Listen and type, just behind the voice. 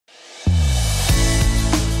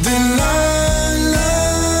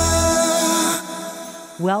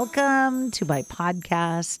Welcome to my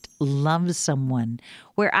podcast, Love Someone,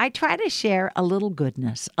 where I try to share a little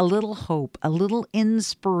goodness, a little hope, a little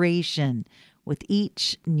inspiration with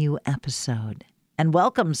each new episode. And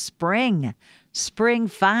welcome spring. Spring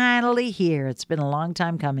finally here. It's been a long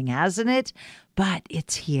time coming, hasn't it? But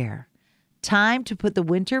it's here. Time to put the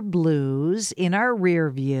winter blues in our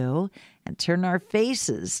rear view and turn our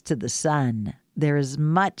faces to the sun. There is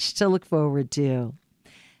much to look forward to.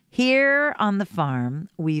 Here on the farm,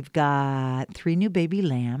 we've got 3 new baby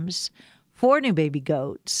lambs, 4 new baby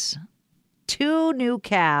goats, 2 new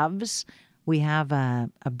calves. We have a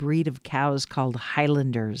breed of cows called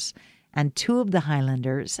Highlanders, and 2 of the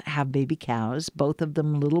Highlanders have baby cows, both of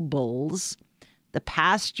them little bulls. The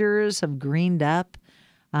pastures have greened up.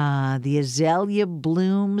 The azalea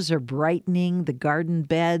blooms are brightening, the garden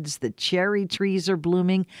beds, the cherry trees are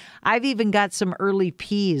blooming. I've even got some early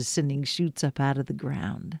peas sending shoots up out of the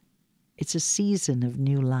ground. It's a season of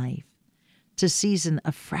new life. It's a season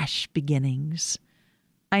of fresh beginnings.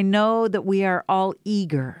 I know that we are all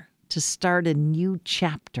eager to start a new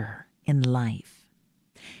chapter in life.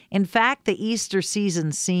 In fact, the Easter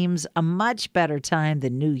season seems a much better time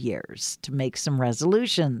than New Year's to make some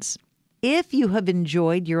resolutions. If you have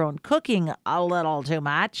enjoyed your own cooking a little too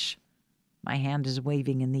much, my hand is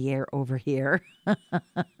waving in the air over here.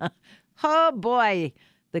 Oh boy,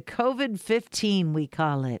 the COVID-15 we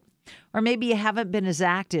call it. Or maybe you haven't been as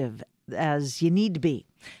active as you need to be.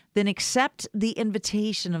 Then accept the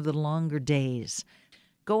invitation of the longer days.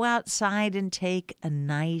 Go outside and take a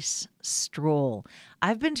nice stroll.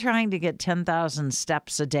 I've been trying to get 10,000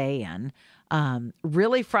 steps a day in.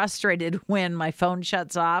 Really frustrated when my phone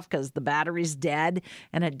shuts off because the battery's dead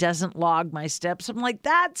and it doesn't log my steps. I'm like,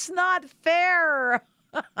 that's not fair.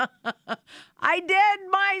 I did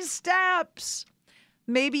my steps.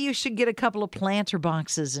 Maybe you should get a couple of planter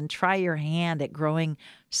boxes and try your hand at growing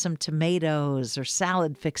some tomatoes or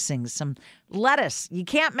salad fixings, some lettuce. You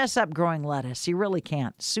can't mess up growing lettuce. You really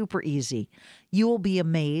can't. Super easy. You will be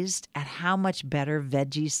amazed at how much better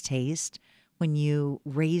veggies taste when you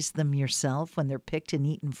raise them yourself, when they're picked and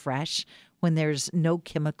eaten fresh, when there's no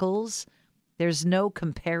chemicals. There's no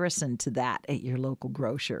comparison to that at your local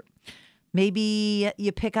grocer. Maybe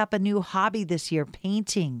you pick up a new hobby this year,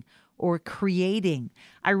 painting or creating.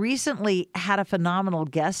 I recently had a phenomenal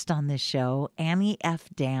guest on this show, Annie F.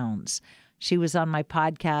 Downs. She was on my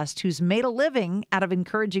podcast, who's made a living out of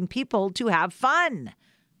encouraging people to have fun,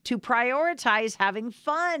 to prioritize having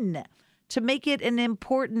fun, to make it an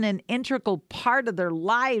important and integral part of their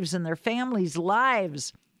lives and their families'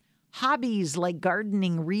 lives. Hobbies like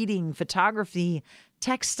gardening, reading, photography,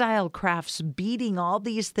 textile crafts, beading, all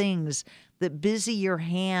these things that busy your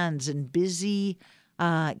hands and busy,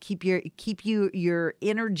 keep your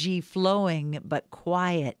energy flowing, but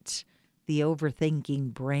quiet the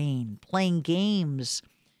overthinking brain, playing games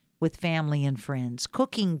with family and friends,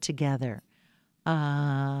 cooking together.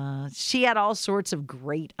 She had all sorts of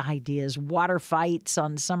great ideas. Water fights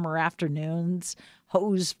on summer afternoons,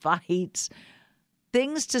 hose fights,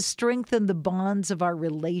 things to strengthen the bonds of our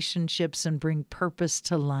relationships and bring purpose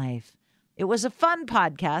to life. It was a fun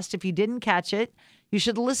podcast. If you didn't catch it, you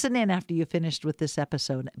should listen in after you finished with this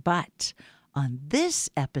episode. But on this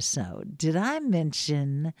episode, did I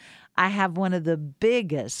mention I have one of the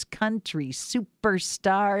biggest country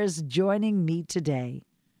superstars joining me today?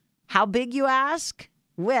 How big, you ask?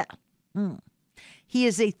 Well, he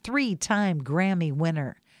is a 3-time Grammy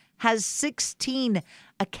winner, has 16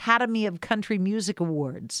 Academy of Country Music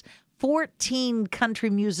Awards, 14 Country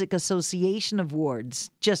Music Association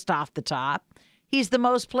Awards, just off the top. He's the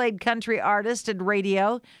most played country artist at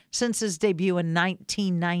radio since his debut in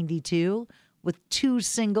 1992, with 2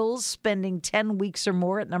 singles spending 10 weeks or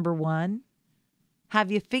more at number 1.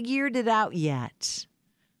 Have you figured it out yet?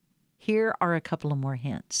 Here are a couple of more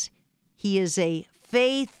hints. He is a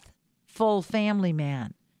faithful family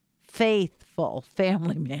man. Faithful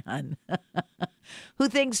family man who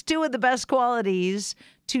thinks 2 of the best qualities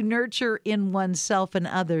to nurture in oneself and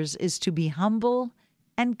others is to be humble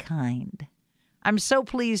and kind. I'm so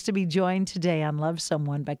pleased to be joined today on Love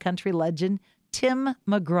Someone by country legend Tim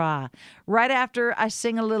McGraw. Right after I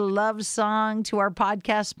sing a little love song to our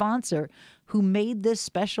podcast sponsor who made this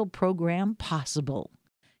special program possible.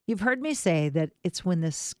 You've heard me say that it's when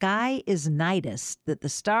the sky is nightest that the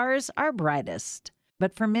stars are brightest.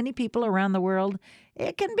 But for many people around the world,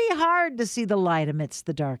 it can be hard to see the light amidst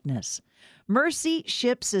the darkness. Mercy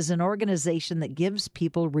Ships is an organization that gives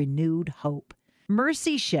people renewed hope.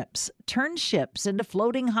 Mercy Ships turns ships into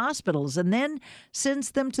floating hospitals and then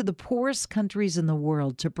sends them to the poorest countries in the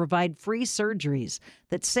world to provide free surgeries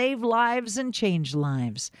that save lives and change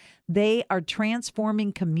lives. They are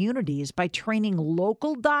transforming communities by training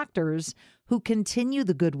local doctors who continue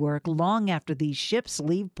the good work long after these ships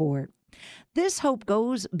leave port. This hope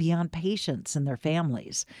goes beyond patients and their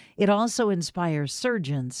families. It also inspires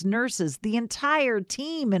surgeons, nurses, the entire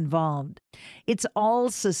team involved. It's all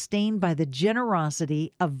sustained by the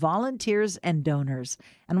generosity of volunteers and donors.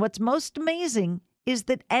 And what's most amazing is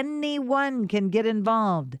that anyone can get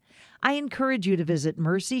involved. I encourage you to visit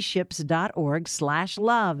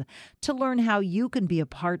mercyships.org/love to learn how you can be a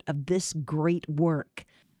part of this great work.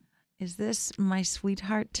 Is this my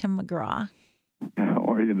sweetheart, Tim McGraw? How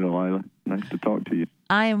are you, Delilah? Nice to talk to you.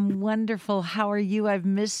 I am wonderful. How are you? I've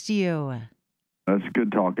missed you. It's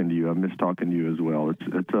good talking to you. I miss talking to you as well. It's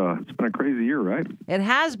been a crazy year, right? It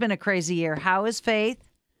has been a crazy year. How is Faith?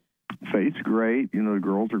 Faith's great. You know, the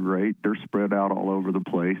girls are great. They're spread out all over the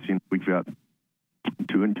place. You know, we've got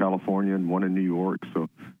 2 in California and 1 in New York, so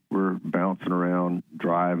we're bouncing around,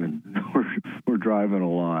 driving. We're driving a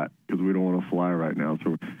lot because we don't want to fly right now.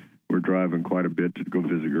 So we're driving quite a bit to go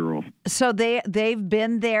visit girls. So they've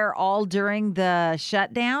been there all during the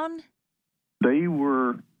shutdown? They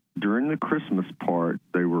were, during the Christmas part,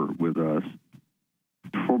 they were with us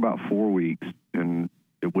for about 4 weeks,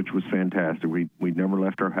 which was fantastic. We never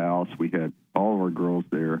left our house. We had all of our girls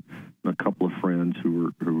there, and a couple of friends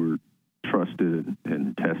who were trusted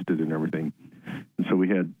and tested and everything. And so we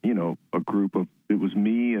had, you know, a group of, it was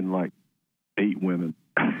me and like 8 women.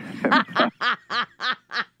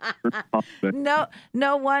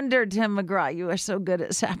 No wonder, Tim McGraw, you are so good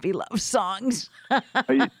at sappy love songs.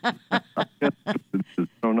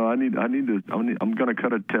 Oh no, I'm going to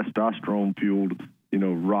cut a testosterone fueled, you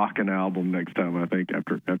know, rockin' album next time, I think,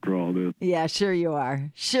 after all this. Yeah, sure you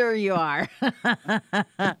are. Sure you are.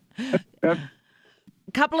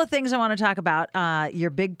 Couple of things I want to talk about. Your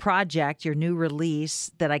big project, your new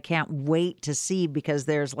release that I can't wait to see because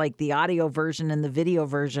there's like the audio version and the video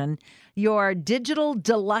version. Your digital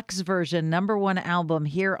deluxe version, #1 album,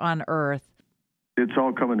 Here on Earth. It's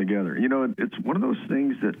all coming together. You know, it's one of those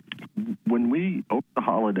things that when we, over the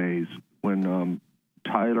holidays, when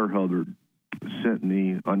Tyler Hubbard sent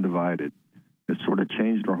me Undivided, it sort of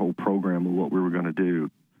changed our whole program of what we were going to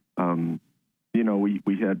do. You know, we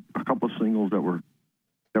had a couple of singles that were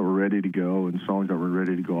ready to go and songs that were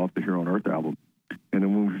ready to go off the Here on Earth album. And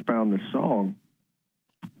then when we found this song,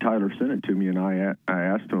 Tyler sent it to me, and I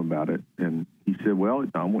asked him about it, and he said, well,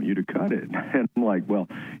 I want you to cut it. And I'm like, well,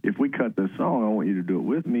 if we cut this song, I want you to do it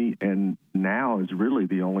with me, and now is really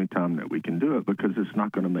the only time that we can do it because it's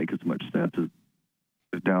not going to make as much sense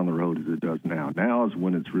as down the road as it does now. Now is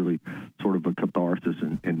when it's really sort of a catharsis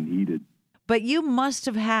and needed. But you must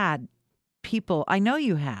have had people, I know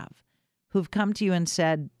you have, who've come to you and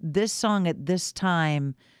said, this song at this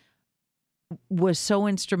time was so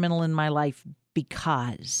instrumental in my life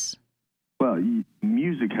because? Well,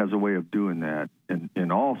 music has a way of doing that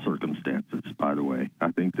in all circumstances, by the way.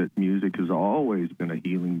 I think that music has always been a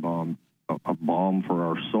healing balm, a balm for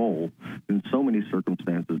our soul in so many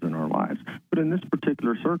circumstances in our lives. But in this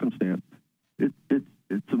particular circumstance,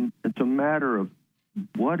 it's a matter of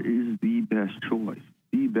what is the best choice.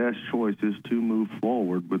 The best choice is to move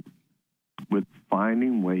forward with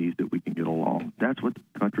finding ways that we can get along. That's what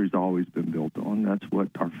the country's always been built on. That's what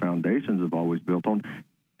our foundations have always built on.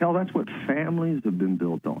 Hell, that's what families have been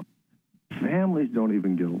built on. Families don't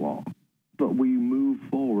even get along, but we move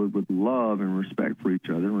forward with love and respect for each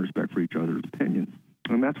other and respect for each other's opinions.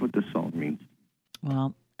 And that's what this song means.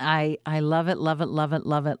 Well, I love it, love it, love it,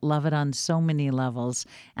 love it, love it on so many levels.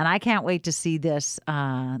 And I can't wait to see this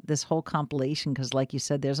whole compilation because, like you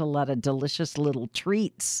said, there's a lot of delicious little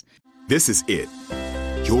treats. This is it,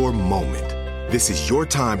 your moment. This is your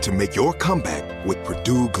time to make your comeback with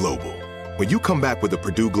Purdue Global. When you come back with a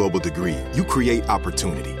Purdue Global degree, you create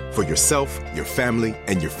opportunity for yourself, your family,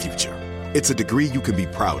 and your future. It's a degree you can be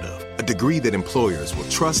proud of, a degree that employers will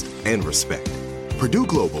trust and respect. Purdue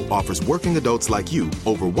Global offers working adults like you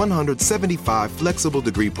over 175 flexible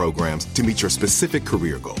degree programs to meet your specific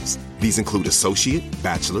career goals. These include associate,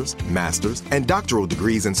 bachelor's, master's, and doctoral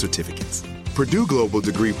degrees and certificates. Purdue Global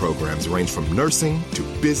degree programs range from nursing to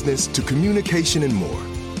business to communication and more.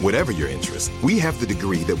 Whatever your interest, we have the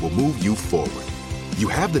degree that will move you forward. You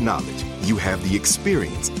have the knowledge, you have the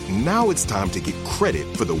experience. Now it's time to get credit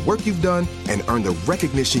for the work you've done and earn the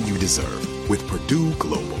recognition you deserve with Purdue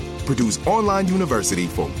Global, Purdue's online university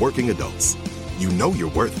for working adults. You know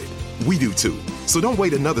you're worth it. We do too. So don't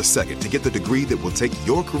wait another second to get the degree that will take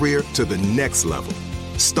your career to the next level.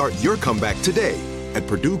 Start your comeback today at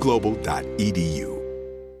purdueglobal.edu.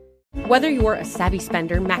 Whether you're a savvy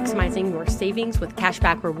spender maximizing your savings with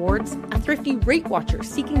cashback rewards, a thrifty rate watcher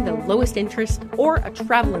seeking the lowest interest, or a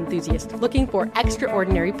travel enthusiast looking for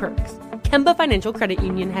extraordinary perks, Kemba Financial Credit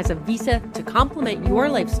Union has a visa to complement your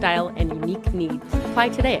lifestyle and unique needs. Apply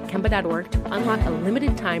today at Kemba.org to unlock a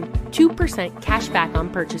limited time 2% cash back on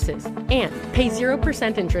purchases and pay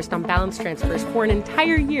 0% interest on balance transfers for an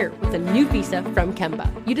entire year with a new visa from Kemba.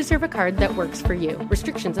 You deserve a card that works for you.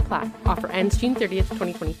 Restrictions apply. Offer ends June 30th,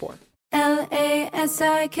 2024.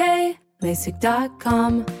 LASIK,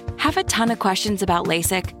 LASIK.com. Have a ton of questions about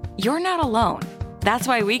LASIK? You're not alone. That's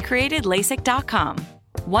why we created LASIK.com.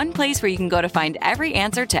 One place where you can go to find every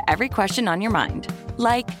answer to every question on your mind.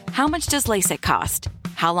 Like, how much does LASIK cost?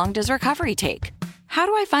 How long does recovery take? How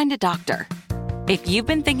do I find a doctor? If you've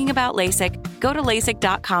been thinking about LASIK, go to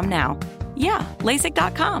LASIK.com now. Yeah,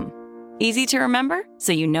 LASIK.com. Easy to remember,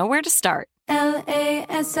 so you know where to start.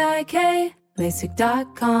 LASIK,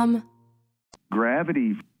 LASIK.com.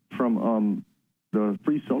 Gravity from the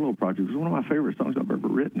Free Solo Project was one of my favorite songs I've ever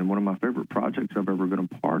written and one of my favorite projects I've ever been a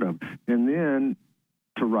part of. And then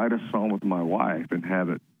to write a song with my wife and have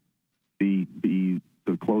it be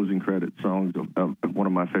the closing credit songs of one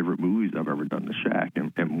of my favorite movies I've ever done, The Shack,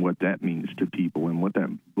 and what that means to people and what that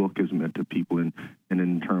book has meant to people, and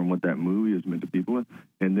in turn what that movie has meant to people,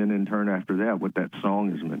 and then in turn after that what that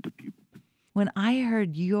song has meant to people. When I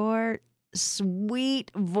heard your sweet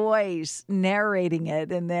voice narrating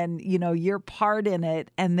it, and then your part in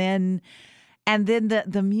it, and then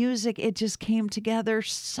the music, it just came together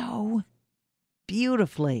so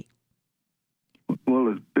beautifully.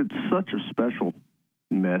 Well, it's such a special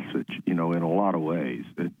message, in a lot of ways.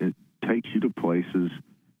 It takes you to places,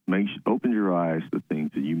 opens your eyes to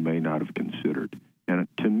things that you may not have considered. And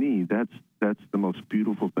to me, that's the most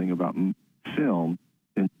beautiful thing about film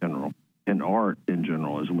in general and art in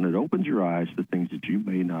general, is when it opens your eyes to things that you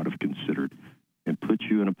may not have considered and puts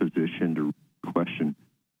you in a position to question,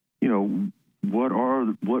 what are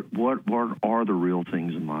the real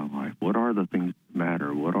things in my life? What are the things that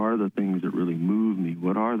matter? What are the things that really move me?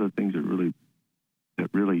 What are the things that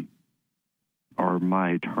really are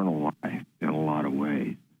my eternal life in a lot of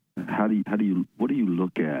ways? What do you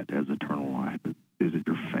look at as eternal life? Is it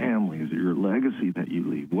your family? Is it your legacy that you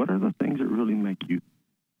leave? What are the things that really make you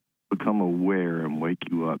become aware and wake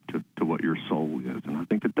you up to what your soul is? And I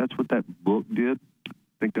think that's what that book did. I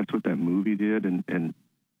think that's what that movie did, and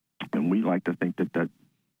we like to think that's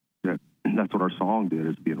what our song did,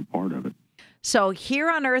 is being a part of it. So Here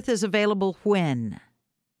on Earth is available when?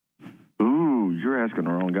 Ooh, you're asking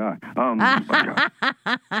the wrong guy.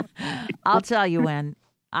 I'll tell you when,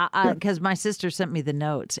 because my sister sent me the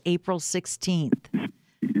notes. April 16th.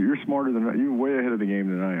 You're smarter than you're way ahead of the game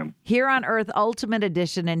than I am. Here on Earth Ultimate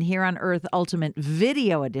Edition and Here on Earth Ultimate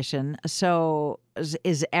Video Edition. So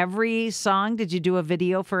is every song, did you do a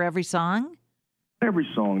video for every song? Every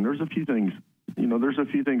song. There's a few things, there's a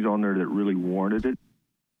few things on there that really warranted it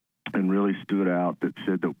and really stood out, that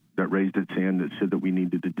said that raised its hand, that said that we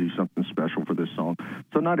needed to do something special for this song.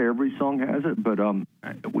 So not every song has it, but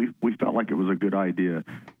we felt like it was a good idea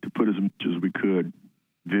to put as much as we could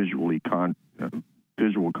visual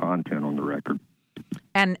content on the record.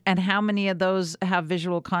 And how many of those have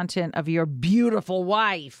visual content of your beautiful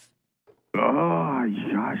wife? Oh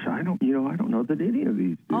gosh, I don't know that any of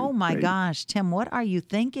these do. Oh my gosh, Tim, what are you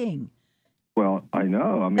thinking? Well, I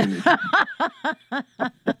know. I mean,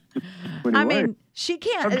 anyway. I mean, she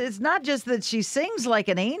can't. It's not just that she sings like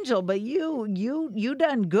an angel, but you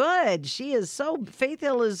done good. She is so. Faith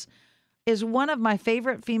Hill is one of my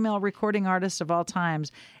favorite female recording artists of all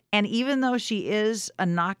times. And even though she is a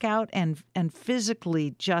knockout and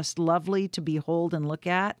physically just lovely to behold and look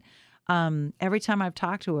at, every time I've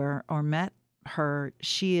talked to her or met her,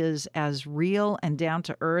 she is as real and down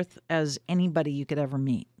to earth as anybody you could ever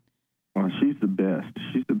meet. Well, she's the best.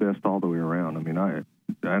 She's the best all the way around. I mean, I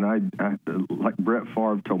like Brett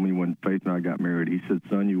Favre told me when Faith and I got married. He said,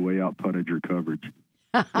 "Son, you way out punted your coverage."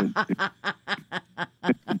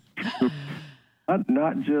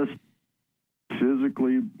 Not just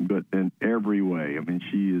physically, but in every way. I mean,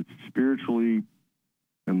 she is spiritually,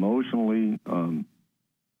 emotionally,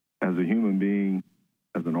 as a human being,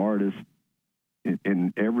 as an artist,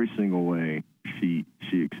 in every single way. She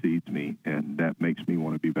exceeds me, and that makes me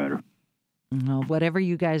want to be better. Well, whatever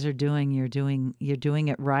you guys are doing, you're doing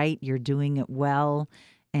it right. You're doing it well,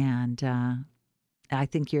 and I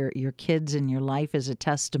think your kids and your life is a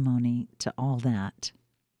testimony to all that.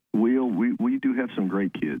 We do have some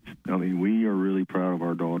great kids. I mean, we are really proud of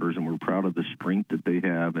our daughters, and we're proud of the strength that they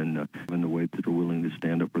have and the way that they're willing to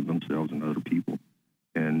stand up for themselves and other people.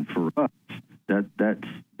 And for us,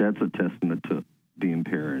 that's a testament to being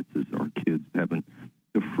parents, is our kids having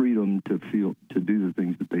the freedom to do the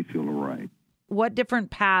things that they feel are right. What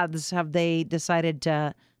different paths have they decided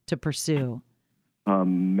to pursue?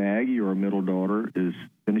 Maggie, our middle daughter, is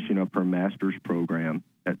finishing up her master's program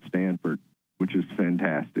at Stanford, which is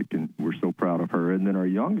fantastic, and we're so proud of her. And then our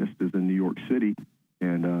youngest is in New York City,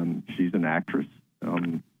 and she's an actress,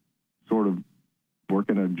 sort of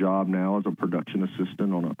working a job now as a production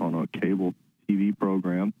assistant on a cable TV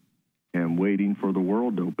program, and waiting for the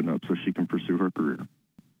world to open up so she can pursue her career.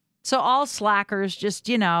 So all slackers, just,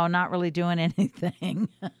 not really doing anything.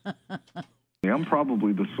 Yeah, I'm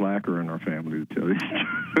probably the slacker in our family, to tell you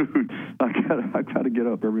the truth. I gotta get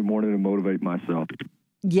up every morning and motivate myself.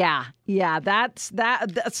 Yeah, that's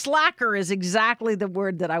that. The slacker is exactly the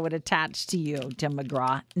word that I would attach to you, Tim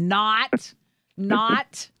McGraw. Not.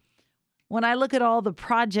 When I look at all the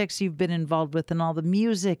projects you've been involved with, and all the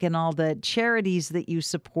music and all the charities that you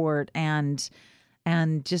support, and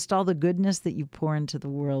just all the goodness that you pour into the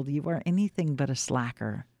world, you are anything but a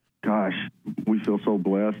slacker. Gosh, we feel so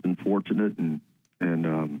blessed and fortunate, and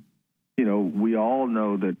we all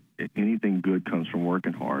know that anything good comes from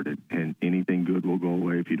working hard, and anything good will go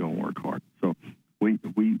away if you don't work hard. So we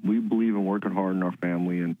believe in working hard in our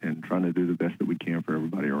family and trying to do the best that we can for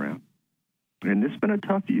everybody around. And it's been a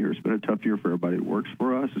tough year. It's been a tough year for everybody that works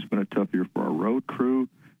for us. It's been a tough year for our road crew.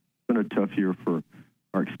 It's been a tough year for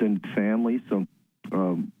our extended family. So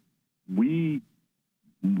we've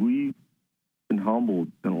been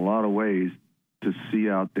humbled in a lot of ways to see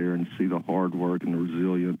out there and see the hard work and the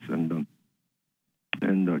resilience and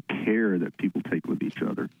the care that people take with each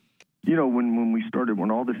other.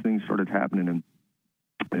 When all these things started happening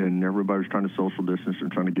and everybody was trying to social distance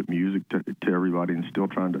and trying to get music to everybody and still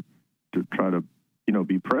trying to try to,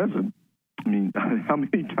 be present. I mean, how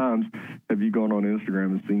many times have you gone on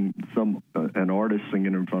Instagram and seen an artist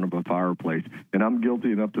singing in front of a fireplace? And I'm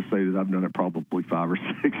guilty enough to say that I've done it probably 5 or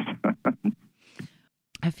 6 times.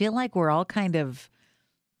 I feel like we're all kind of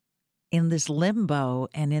in this limbo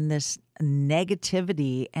and in this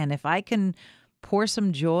negativity. And if I can pour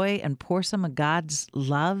some joy and pour some of God's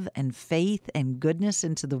love and faith and goodness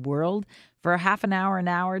into the world for a half an hour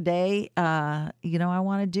a day, I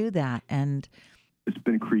want to do that. And it's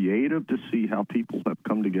been creative to see how people have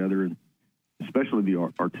come together, and especially the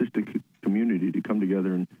artistic community, to come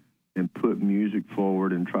together and put music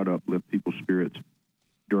forward and try to uplift people's spirits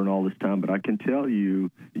during all this time. But I can tell you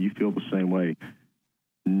feel the same way.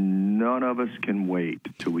 None of us can wait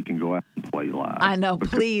till we can go out and play live. I know.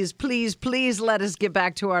 Please let us get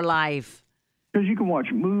back to our life. Because you can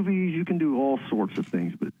watch movies, you can do all sorts of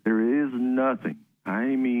things, but there is nothing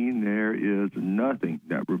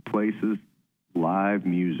that replaces live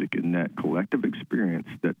music and that collective experience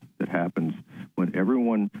that happens when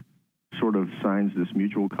everyone sort of signs this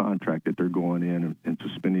mutual contract that they're going in and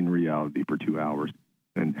suspending reality for 2 hours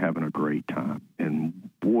and having a great time. And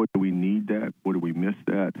boy, do we need that. Boy, do we miss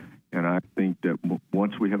that. And I think that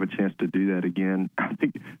once we have a chance to do that again, I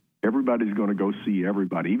think everybody's going to go see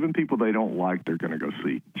everybody. Even people they don't like, they're going to go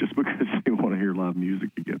see just because they want to hear live music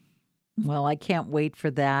again. Well, I can't wait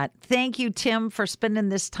for that. Thank you, Tim, for spending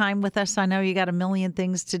this time with us. I know you got a million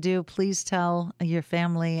things to do. Please tell your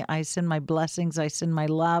family I send my blessings. I send my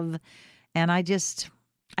love. And I just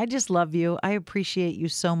love you. I appreciate you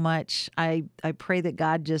so much. I pray that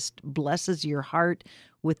God just blesses your heart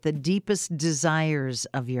with the deepest desires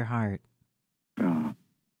of your heart.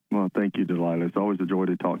 Well, thank you, Delilah. It's always a joy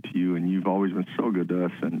to talk to you, and you've always been so good to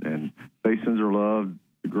us. And Faye sends her love,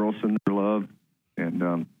 the girls send their love,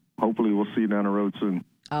 and hopefully we'll see you down the road soon.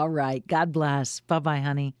 All right. God bless. Bye-bye,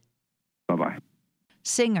 honey. Bye-bye.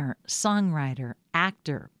 Singer, songwriter,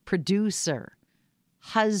 actor, producer,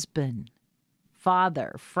 husband,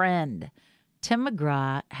 father, friend. Tim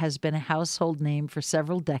McGraw has been a household name for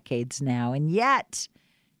several decades now, and yet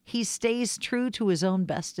he stays true to his own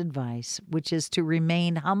best advice, which is to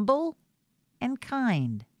remain humble and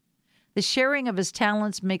kind. The sharing of his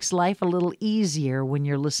talents makes life a little easier when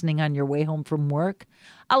you're listening on your way home from work,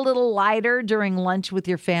 a little lighter during lunch with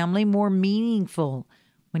your family, more meaningful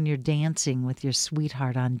when you're dancing with your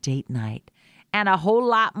sweetheart on date night, and a whole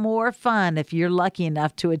lot more fun if you're lucky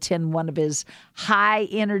enough to attend one of his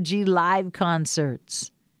high-energy live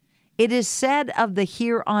concerts. It is said of the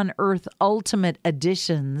Here on Earth Ultimate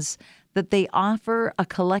Editions that they offer a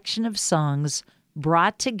collection of songs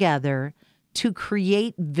brought together to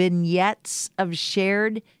create vignettes of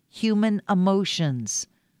shared human emotions,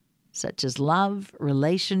 such as love,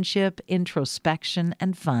 relationship, introspection,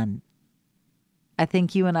 and fun. I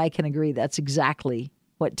think you and I can agree that's exactly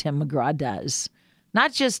what Tim McGraw does.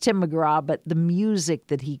 Not just Tim McGraw, but the music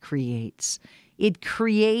that he creates. It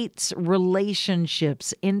creates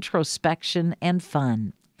relationships, introspection, and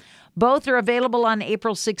fun. Both are available on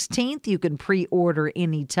April 16th. You can pre-order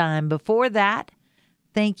anytime before that.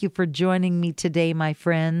 Thank you for joining me today, my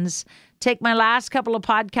friends. Take my last couple of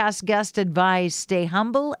podcast guest advice. Stay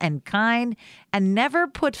humble and kind and never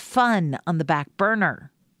put fun on the back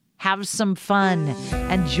burner. Have some fun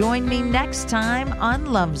and join me next time on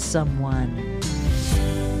Love Someone.